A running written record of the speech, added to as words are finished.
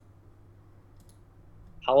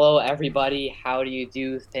Hello, everybody. How do you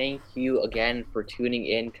do? Thank you again for tuning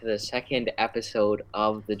in to the second episode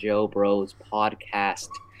of the Joe Bros podcast.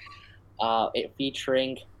 It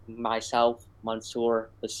featuring myself,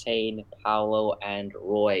 Mansoor, Hussein, Paolo, and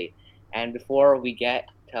Roy. And before we get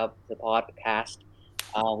to the podcast,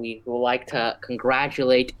 we would like to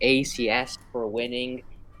congratulate ACS for winning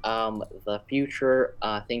the Future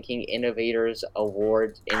Thinking Innovators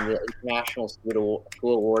Awards in the International School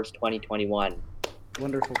Awards 2021.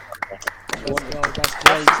 Wonderful. Let's go. That's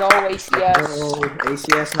Let's great. go, ACS. Oh,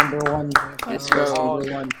 ACS number one. Let's go.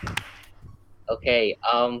 Number one. Okay,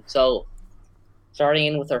 so starting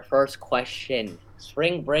in with our first question.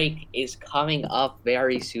 Spring break is coming up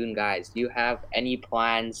very soon, guys. Do you have any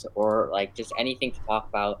plans or like just anything to talk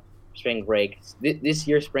about spring break? This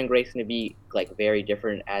year spring break is going to be like very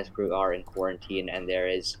different as we are in quarantine and there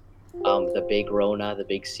is the big Rona, the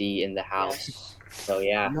big C in the house. Yes. So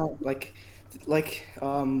yeah. No,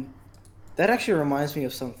 that actually reminds me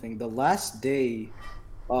of something. The last day,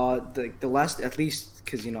 the last, at least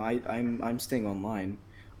because I'm staying online.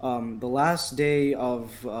 The last day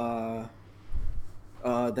of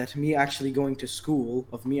that me actually going to school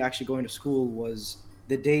was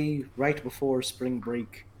the day right before spring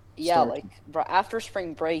break. Yeah, started. bro, after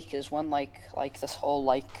spring break is when like this whole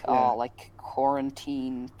Yeah. like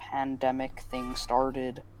quarantine pandemic thing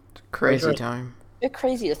started. Crazy Sure. time. A bit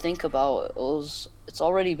crazy to think about. It's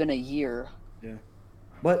already been a year.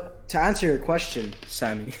 But to answer your question,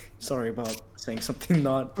 Sammy, sorry about saying something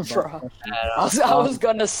not. Bruh. Uh, I was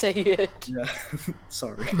gonna say it. Yeah,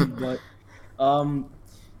 sorry, but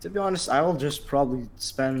to be honest, I will just probably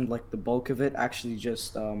spend like the bulk of it actually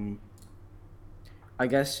just I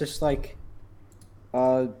guess just like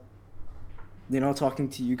uh talking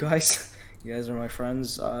to you guys. You guys are my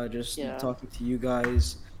friends. Just Yeah. talking to you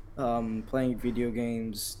guys, playing video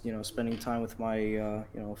games. Spending time with my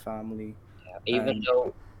family. And-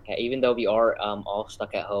 even though we are all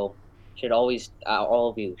stuck at home, should always all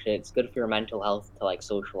of you should, it's good for your mental health to like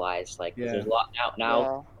socialize, like 'cause Yeah. there's a lot now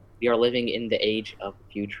Yeah. we are living in the age of the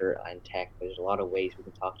future and tech. There's a lot of ways we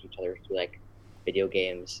can talk to each other through like video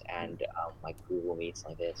games and like Google Meets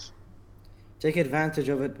like this. Take advantage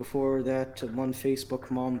of it before that one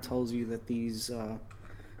Facebook mom tells you that these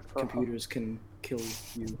computers can kill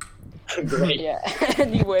you. Great. Yeah.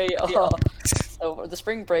 Anyway, so for the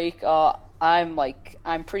spring break,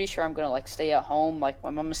 I'm pretty sure I'm gonna like stay at home. Like my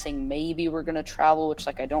mom is saying, maybe we're gonna travel, which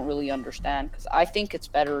like I don't really understand because I think it's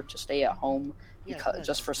better to stay at home because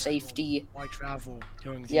just for safety. Why travel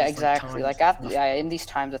during these Yeah, exactly. times? In these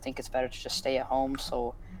times, I think it's better to just stay at home.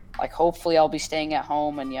 So, like, hopefully, I'll be staying at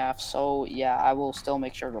home, and yeah, if so, yeah, I will still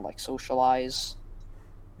make sure to like socialize.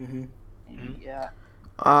 Mm-hmm. And, yeah,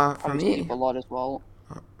 For probably me, sleep a lot as well.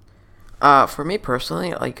 for me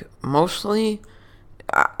personally, like mostly,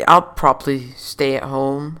 I'll probably stay at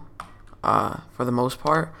home. For the most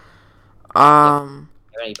part. Do you have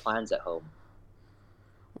any plans at home?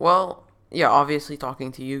 Well, yeah, obviously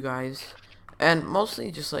talking to you guys, and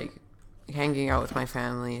mostly just like hanging out with my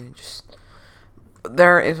family. And just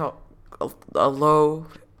there is a low,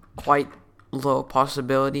 quite low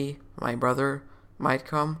possibility my brother might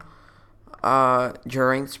come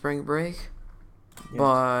during spring break, Yeah.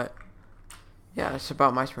 but yeah, that's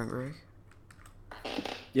about my spring break.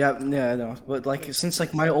 Yeah, no. But like since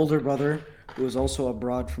like my older brother, who was also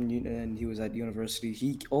abroad and he was at university,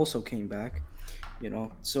 he also came back.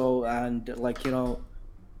 So and like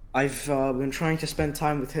I've been trying to spend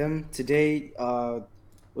time with him. Today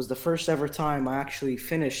was the first ever time I actually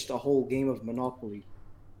finished a whole game of Monopoly.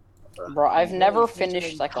 Bro, I've never He's been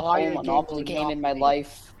finished like a entire whole game of Monopoly game in my Monopoly.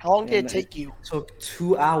 life. How long did And it take you? Took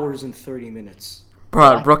 2 hours and 30 minutes. Bro,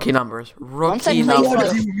 Yeah. rookie numbers. Once I Rookie played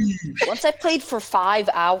numbers. Once I played for 5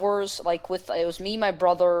 hours, like it was me, my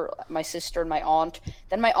brother, my sister, and my aunt.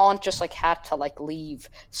 Then my aunt just like had to like leave.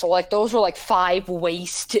 So like those were like 5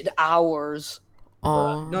 wasted hours.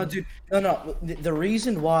 Oh, No, dude, no. The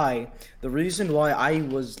reason why I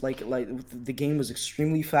was like the game was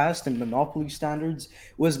extremely fast in Monopoly standards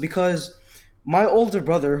was because my older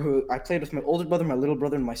brother, who I played with, my older brother, my little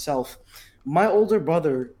brother, and myself. My older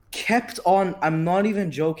brother kept on. I'm not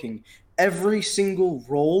even joking. Every single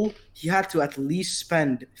roll, he had to at least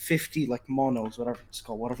spend 50 like monos, whatever it's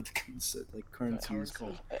called, whatever the currency is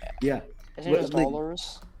called. Yeah. Isn't it just Like-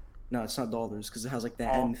 dollars? No, it's not dollars because it has like the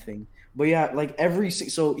Oh. N thing. But yeah, like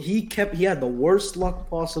so he had the worst luck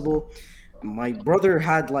possible. My brother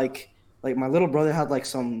had like my little brother had like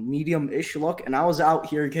some medium-ish luck, and I was out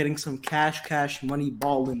here getting some cash money,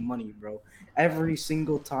 ballin' money, bro. Every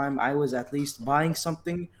single time I was at least buying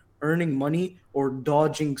something earning money or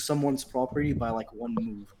dodging someone's property by like one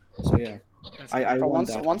move. So yeah, I But won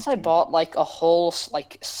once that. once I bought like a whole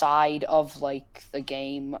like side of like the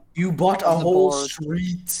game. You bought a on the whole board.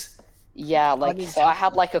 street, Yeah, like mean- so I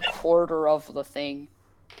had like a quarter of the thing.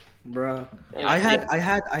 bruh. Yeah, I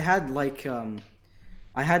had like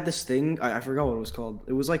I had this thing. I forgot what it was called.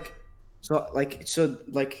 It was like so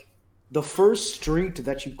the first street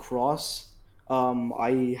that you cross.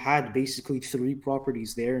 I had basically 3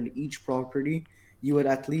 properties there, and each property you would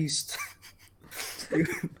at least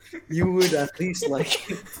you would at least like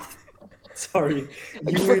sorry.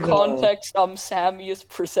 You For would, context, Sammy is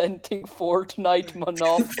presenting Fortnite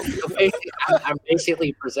Monopoly. So basically, I'm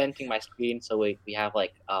basically presenting my screen so we have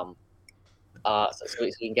like so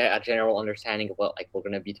we can get a general understanding of what like we're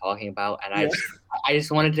gonna be talking about, and I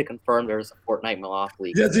just wanted to confirm there's a Fortnite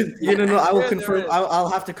Monopoly. yeah, dude, no, I will Yeah, there confirm. is. I'll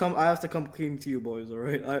have to come. I have to come clean to you boys. All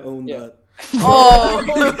right, I own Yeah. that. Oh,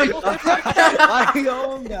 I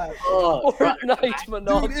own that. Oh, Fortnite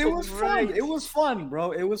Monopoly. Dude, it was fun. It was fun,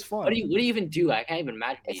 bro. It was fun. what do you even do? I can't even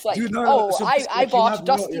imagine. what It's you like, Dude, no, oh, so I like, you bought have-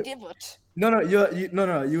 Dusty no, Divot.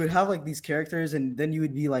 No, you would have like these characters, and then you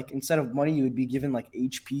would be like, instead of money, you would be given like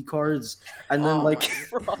HP cards, and then Oh like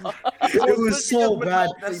Bro. it was so bad.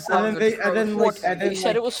 That And sounds then You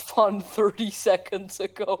said it was fun 30 seconds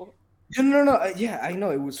ago. no, yeah, I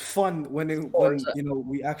know it was fun when Forza.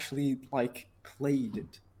 we actually like played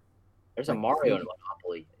it. There's a Mario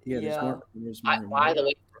Monopoly. Yeah, Yeah. there's By more. the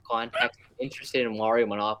way, for context, I'm interested in Mario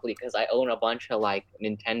Monopoly because I own a bunch of like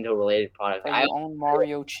Nintendo related products. I own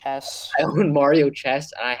Mario Chess. I own Mario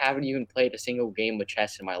Chess, and I haven't even played a single game of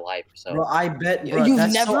chess in my life. So Bro, I bet, bro, You've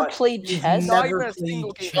that's never how played you've chess? Not never even a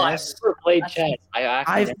single played game. I've chess. never played chess. I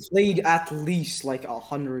actually I've played at least like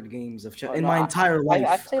 100 games of chess Oh, in no, my entire life.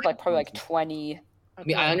 I've played like probably like 20. I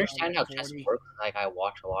mean, I understand how chess works. Like, I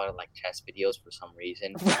watch a lot of like chess videos for some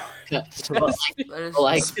reason. But, like, that is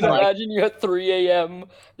like, Can imagine you at 3 a.m.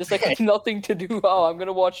 just like nothing to do. Oh, I'm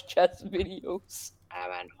gonna watch chess videos.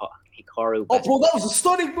 man, Hikaru. Oh, bro, that was a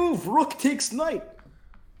stunning move. Rook takes knight.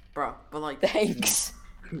 bro. But like, Thanks.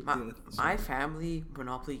 my family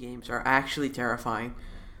Monopoly games are actually terrifying.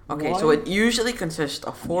 Okay, so Why? it usually consists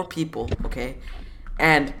of 4 people. Okay,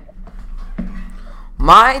 and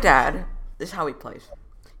my dad. This is how he plays.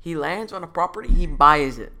 He lands on a property, he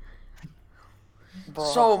buys it. Bro.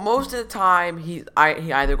 So most of the time, he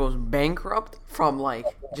either goes bankrupt from like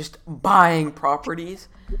just buying properties,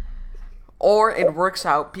 or it works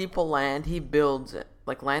out. People land, he builds it,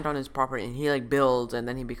 like land on his property, and he like builds, and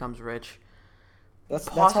then he becomes rich. That's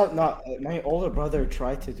how not my older brother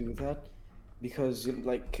tried to do that because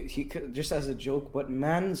like he could, just as a joke, but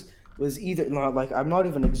man's was either like I'm not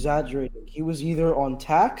even exaggerating. He was either on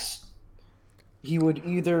tax. He was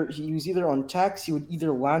either on tax. He would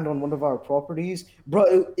either land on one of our properties,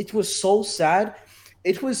 bro. It was so sad.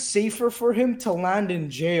 It was safer for him to land in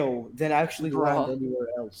jail than actually land Bro. anywhere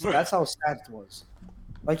else. That's how sad it was.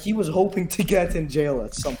 Like he was hoping to get in jail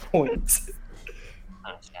at some point.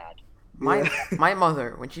 Kind of sad. My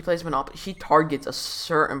mother, when she plays Monopoly, she targets a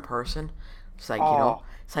certain person. It's like Oh.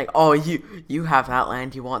 it's like, oh, you have that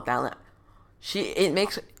land, you want that land. She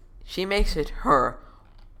makes it her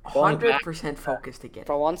Going back 100% focus to get it.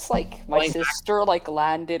 Bro, once like my Going back- sister like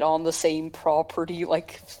landed on the same property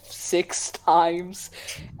like 6 times,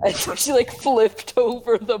 and so she like flipped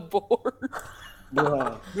over the board.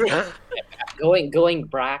 Bruh. Going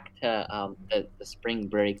back to the spring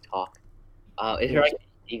break talk. Is there like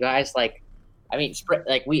you guys like? I mean, spring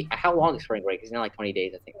like how long is spring break? It's not like 20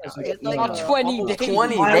 days, I think. now. It's like, Not 20 days.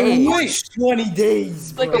 20 I days. wish 20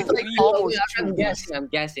 days. It's like bro. a week. almost I'm guessing. I'm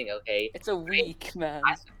guessing. Okay. It's a week, man.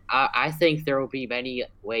 I think there will be many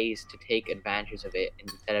ways to take advantage of it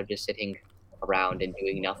instead of just sitting around and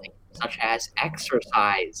doing nothing, such as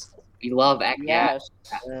exercise. We love exercise. Yes.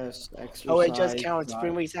 Yes, exercise. Oh, it just counts. right.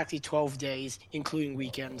 Spring week's actually 12 days, including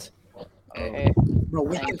weekends. Bro,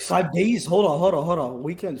 weekend 5 days? Hold on.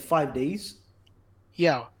 Weekend 5 days?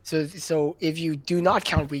 Yeah. So if you do not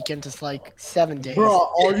count weekends, it's like 7 days.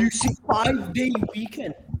 Bro, are you see 5-day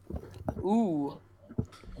weekend? Ooh.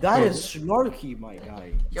 That is snarky, my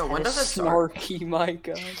guy. Yo, when does it start? Snarky, my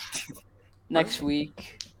god. Next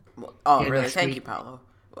week. Oh, Yeah, really? next Thank week. you, Paolo.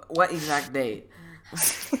 What exact date?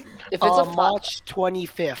 If it's a March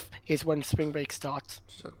 25th is when spring break starts.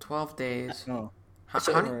 So 12 days. No. How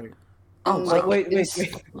many? Alright. Oh, like, wow. Wait.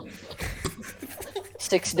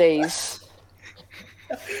 6 days.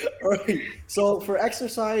 Alright. So for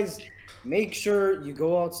exercise, make sure you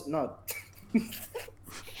go out. No.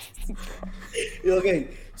 Okay.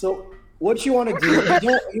 So what you want to do?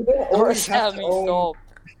 You don't Or always have to Sammy, own. stop.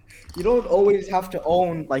 you don't always have to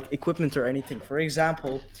own like equipment or anything. For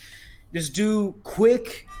example, just do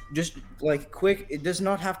quick, just like quick. It does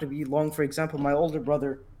not have to be long. For example, my older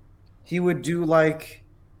brother, he would do like,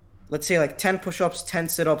 let's say like 10 push-ups, 10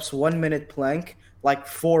 sit-ups, 1 minute plank, like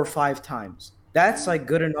 4 or 5 times. That's like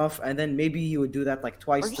good enough, and then maybe you would do that like Or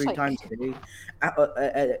twice, just, three like- times a day,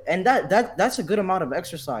 and that's a good amount of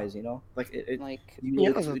exercise, you know. Like Like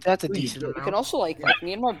Yeah, that's a really decent good. we can amount. also like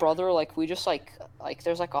me and my brother like we just like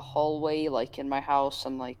there's like a hallway like in my house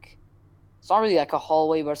and like it's not really like a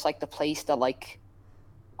hallway but it's like the place that like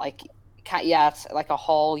it's like a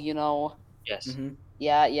hall, you know. Yes. Mhm.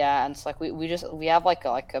 Yeah, and it's like we have like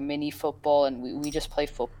a mini football and we just play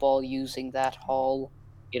football using that hall.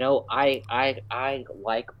 You know, I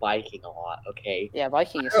like biking a lot. Okay. Yeah,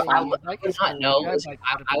 Viking is I fun. would not know.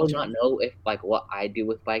 I would not know if like what I do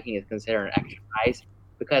with biking is considered an exercise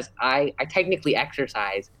because I technically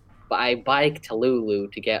exercise, but I bike to Lulu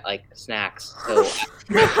to get like snacks. So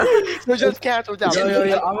So just cancel that.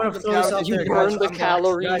 Yo, I'm gonna throw this out You there, burn guys. the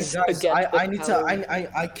calories to get the I need calories.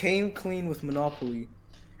 to. I came clean with Monopoly,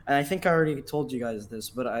 and I think I already told you guys this,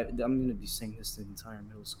 but I'm gonna be saying this the entire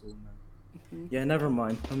middle school, man. Yeah, never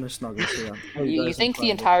mind. I'm just not gonna say that. I'll tell You guys think in the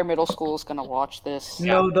private. entire middle school is gonna watch this?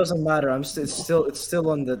 No, it doesn't matter. It's still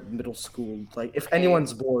on the middle school. Like, if Okay.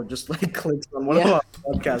 anyone's bored, just like clicks on one Yeah. of our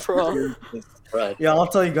podcasts. Bro. right. Yeah, I'll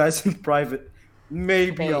tell you guys in private.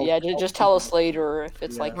 Maybe Okay, I'll. yeah, just tell us later if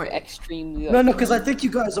it's like Yeah. extremely. No, because I think you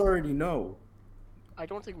guys already know. I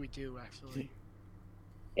don't think we do actually.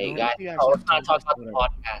 Hey No, guys, we let's not talk about the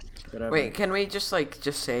Whatever. podcast. Whatever. Wait, can we just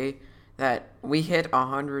say that we hit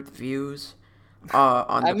 100 views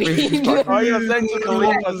on the I mean, previous you- podcast? Are you essentially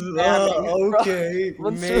Okay,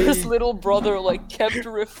 Once maybe. his little brother like kept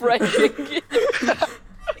refreshing.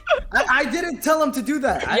 I didn't tell him to do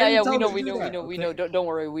that. I yeah, didn't tell we him know, to we do know, we that, know, we okay? know. Don't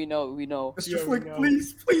worry, we know. Mr. Yeah, we Flick, know.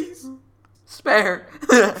 please. Spare.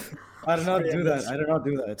 I did not do that. I did not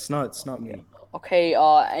do that. It's not me. Okay.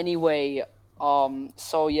 Anyway.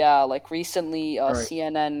 So yeah, like recently, Alright.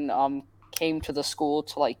 CNN came to the school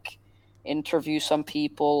to like interview some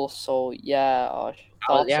people. So yeah.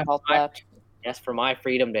 Thoughts yeah, about I- that? Yes, for my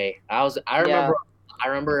freedom day. I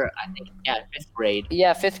remember. I think fifth grade.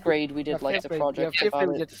 Yeah, 5th grade we did Yeah, like fifth the grade- project yeah, fifth about grade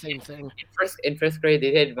we it. did the same thing. In fifth grade,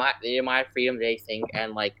 they did my freedom day thing,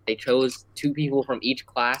 and like they chose 2 people from each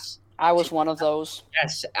class. I was one of those.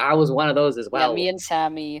 Yes, I was one of those as well. Yeah, me and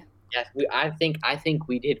Sammy. Yes, I think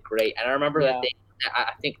we did great, and I remember Yeah.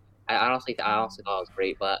 that I honestly thought it was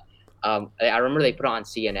great, but I remember they put it on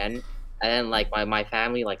CNN, and then like my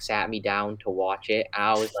family like sat me down to watch it, and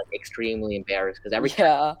I was like extremely embarrassed because every time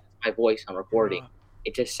Yeah. my voice on recording,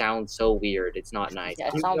 it just sounds so weird. It's not nice. Yeah,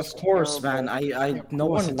 it Of sounds course, terrible. man. Of No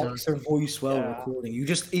course one it likes does. their voice while Yeah. recording. You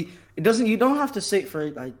just it doesn't. You don't have to say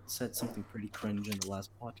for. I said something pretty cringe in the last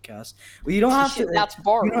podcast, but you don't have to. That's you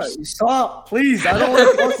bars. know, stop, please. I don't want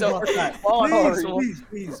to talk about that. Sorry.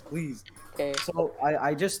 Please. Okay. So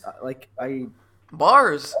I just like I.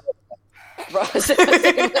 Bars. Bro, I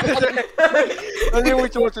think we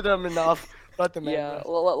talked to them enough. Let them yeah, end.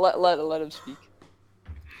 let him speak.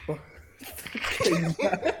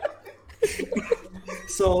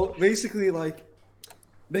 So basically, like,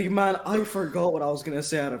 big man, I forgot what I was gonna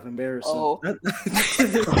say out of embarrassment. Oh.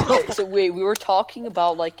 So wait, we were talking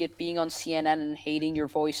about like it being on CNN and hating your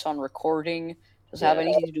voice on recording. Does it have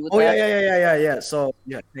anything to do with Oh that? yeah. So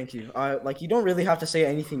yeah, thank you. Like you don't really have to say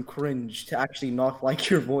anything cringe to actually not like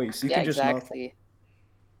your voice. You Yeah, can just exactly.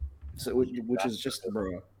 not, so, which is just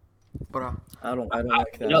bro. Bro. I don't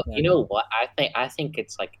like that. You know what? I think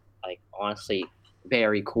it's like honestly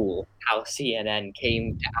very cool how CNN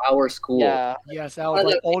came to our school. Yeah. Yes, that was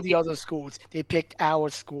like all the other schools. They picked our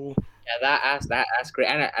school. Yeah, that's great,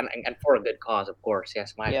 and for a good cause, of course.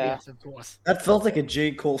 Yes, my Yeah. Yes, of course. That felt like a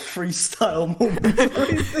J. Cole freestyle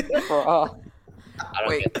moment. Bro, I don't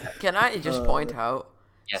Wait, get that. can I just point out,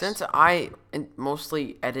 Yes. since I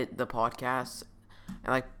mostly edit the podcast, and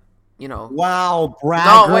like, you know. Wow,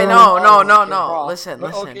 bragger. No, wait, no. Bro. Listen.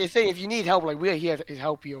 Okay, say if you need help, like we're here to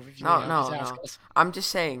help you. If you No, need help, just no. ask us. I'm just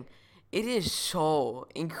saying, it is so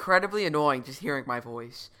incredibly annoying just hearing my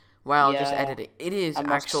voice while just Yeah. editing. It is That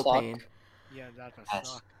must actual suck. pain. Yeah, that must Yes.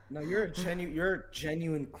 suck. No, you're a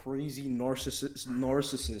genuine crazy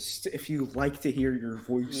narcissist. If you like to hear your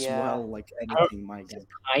voice Yeah. while like editing, my guy.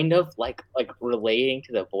 Kind of like relating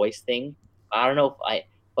to the voice thing. I don't know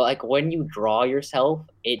but like when you draw yourself,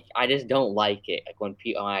 I just don't like it. Like when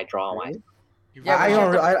I draw my. You Yeah, I but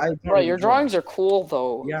don't. you- I don't bro, really your draw. drawings are cool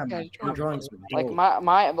though. Yeah, Yeah, man. your Your drawings are Like dope.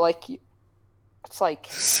 my like, it's like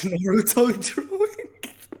Naruto drawing.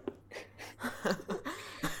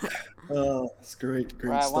 It's great,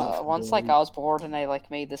 great Right, stuff. once like I was bored and I like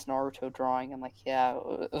made this Naruto drawing and like yeah,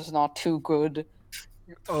 it was not too good.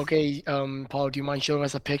 Okay, Paul, do you mind showing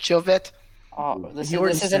us a picture of it? Oh, He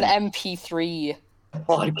already this is an sent. MP3.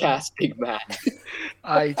 Podcast, big man.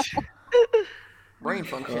 I Brain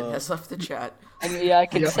function has left the chat. I mean, yeah, I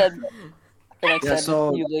can Yeah. send. I can like Yeah, send so-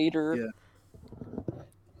 it to you later. yeah.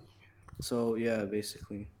 So yeah,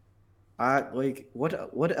 basically, I like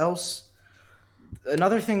what else?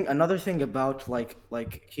 Another thing about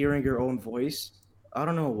like hearing your own voice. I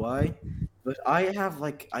don't know why, but I have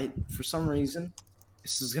like I for some reason,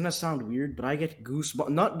 this is gonna sound weird, but I get goosebumps.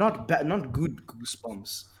 Not bad, not good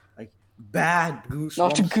goosebumps. Like bad goosebumps.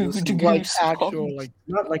 Not good listening- like goosebumps. actual like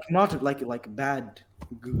not like bad,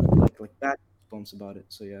 like bad goosebumps about it.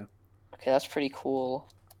 So yeah. Okay, that's pretty cool.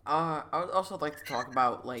 I would also like to talk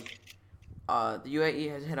about like the UAE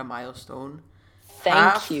has hit a milestone. Thank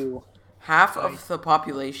Half- you. Half Right. of the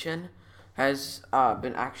population has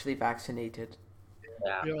been actually vaccinated.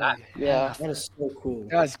 Yeah. really, Yeah. That is so cool.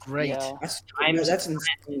 that's great. Yeah. That's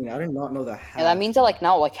insane. I did not know that. And that means that like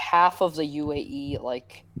now like half of the UAE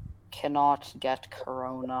like cannot get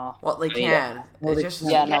corona. Well, they I mean, can. well, It's they just can.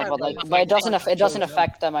 Yeah, Yeah, no, but like- like, but like it doesn't like it doesn't shows up.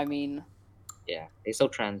 affect them. I mean, Yeah, they still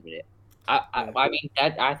transmit it. I Yeah. mean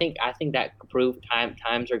that I think that proved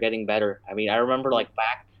times are getting better. I mean I remember like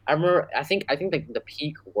back I think like the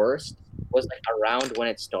peak worst was like around when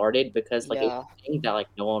it started because like it was a thing that like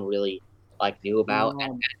no one really like knew about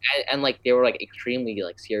and like they were like extremely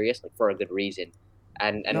like serious like for a good reason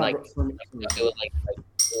and No, like bro, for me- it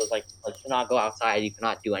was like to not go outside, you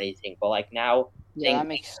cannot do anything, but like now yeah, that Thing-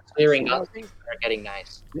 makes clearing Yeah, up I think- are getting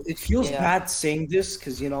nice. it feels Yeah. bad saying this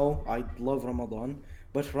because I love Ramadan,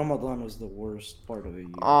 but Ramadan was the worst part of the year.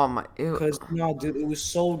 oh my. Ew. Because dude, it was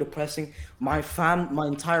so depressing. My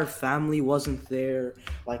entire family wasn't there.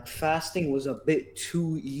 Like fasting was a bit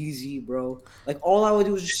too easy, bro. Like all I would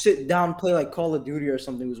do was just sit down, play like Call of Duty or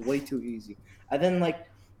something. It was way too easy. And then like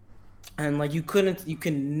you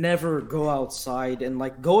can never go outside, and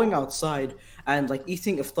like going outside and like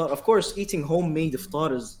eating iftar. Of course, eating homemade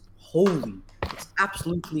iftar is holy. It's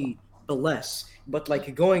absolutely blessed. But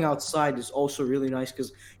like going outside is also really nice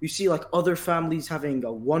because you see like other families having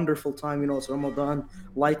a wonderful time. It's Ramadan,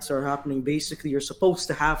 lights are happening. Basically, you're supposed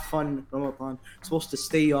to have fun in Ramadan. You're supposed to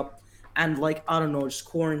stay up, and like I don't know, just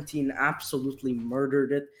quarantine absolutely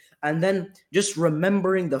murdered it. And then just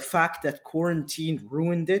remembering the fact that quarantine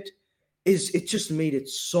ruined it it just made it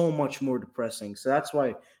so much more depressing. So that's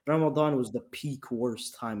why Ramadan was the peak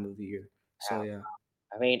worst time of the year. So yeah.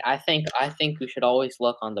 I mean, I think we should always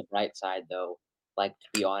look on the bright side, though. Like to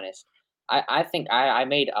be honest, I think I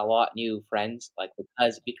made a lot new friends, like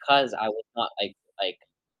because I was not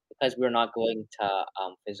because we were not going to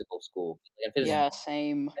physical school. And yeah,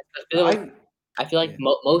 same. I feel like Yeah.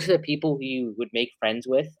 most of the people who you would make friends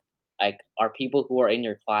with, like, are people who are in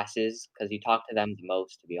your classes because you talk to them the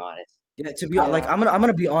most. To be honest. Yeah, to be like I'm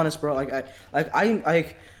gonna be honest, bro.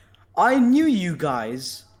 I knew you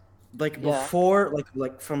guys like Yeah. before,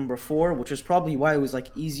 like from before, which is probably why it was like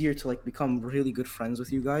easier to like become really good friends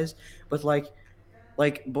with you guys. But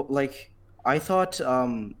I thought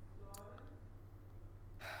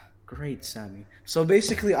great, Sammy. So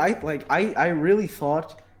basically, I really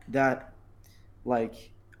thought that like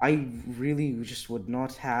I really just would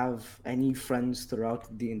not have any friends throughout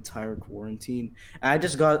the entire quarantine. And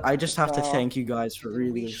I just have to Wow. thank you guys for The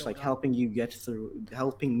really week just like of- helping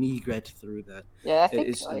me get through that. Yeah, I think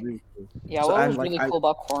It's like, really cool. yeah, So- what and, was like, really I- cool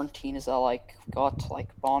about quarantine is that like we got to like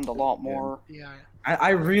bond a lot Yeah. more. Yeah, I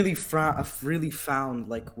really I've really found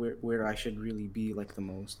like where I should really be like the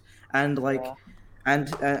most. And like Yeah.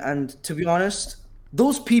 and to be honest,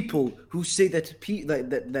 those people who say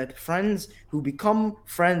that friends who become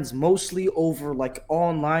friends mostly over like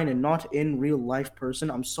online and not in real life person,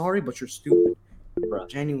 I'm sorry, but you're stupid. Bruh.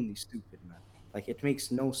 Genuinely stupid, man. Like it makes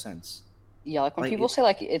no sense. Yeah, like when Like, people it- say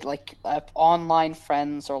like online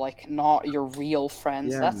friends or like not your real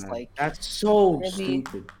friends, Yeah, that's man. like That's so really-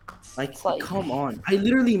 stupid. Like, it's like- come on. I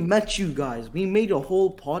literally met you guys. We made a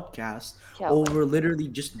whole podcast yeah, over literally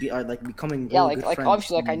just like becoming yeah, really good like friends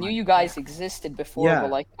obviously like I knew online. you guys existed before, Yeah.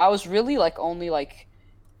 but like I was really like only like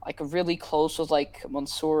really close with like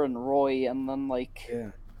Mansoor and Roy, and then like Yeah.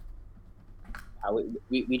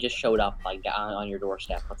 We just showed up like on your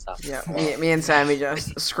doorstep. What's up? Yeah, me and Sammy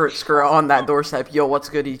just skirt on that doorstep. Yo, what's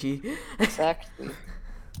good, EG? exactly.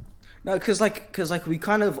 No, cause like we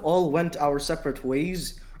kind of all went our separate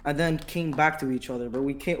ways and then came back to each other. But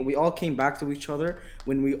we all came back to each other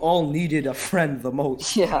when we all needed a friend the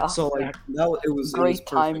most. Yeah. So like it was Great perfect.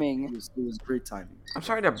 timing. It was great timing. I'm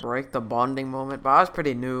sorry to break the bonding moment, but I was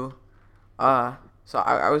pretty new. So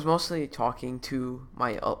I was mostly talking to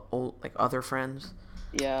my old like other friends.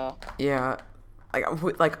 Yeah. Yeah, I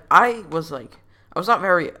was like I was not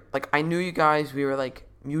very like I knew you guys. We were like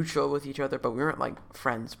mutual with each other, but we weren't like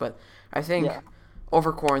friends. But I think Yeah.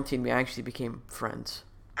 over quarantine we actually became friends.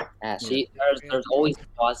 Yeah, see, there's always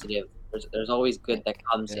positive. There's always good that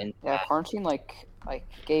comes Yeah. in. Yeah, quarantine like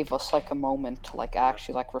gave us like a moment to like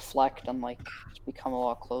actually like reflect and like just become a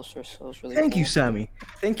lot closer. So it was really Thank cool. you, Sammy.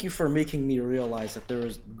 Thank you for making me realize that there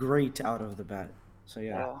was great out of the bat. So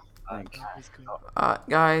yeah, Yeah. thanks. That was good.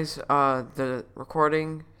 Guys, the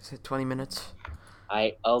recording is at 20 minutes.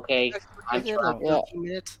 Okay. I'm Is it like Yeah. 13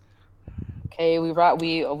 minutes? Okay,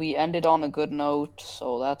 we ended on a good note,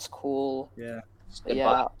 so that's cool. Yeah. But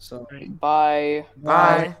yeah, So bye.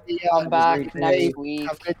 Bye. Yeah, Come Have a back great next day. week.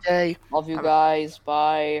 have a good day. Love you Have a- guys.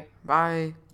 Bye. Bye.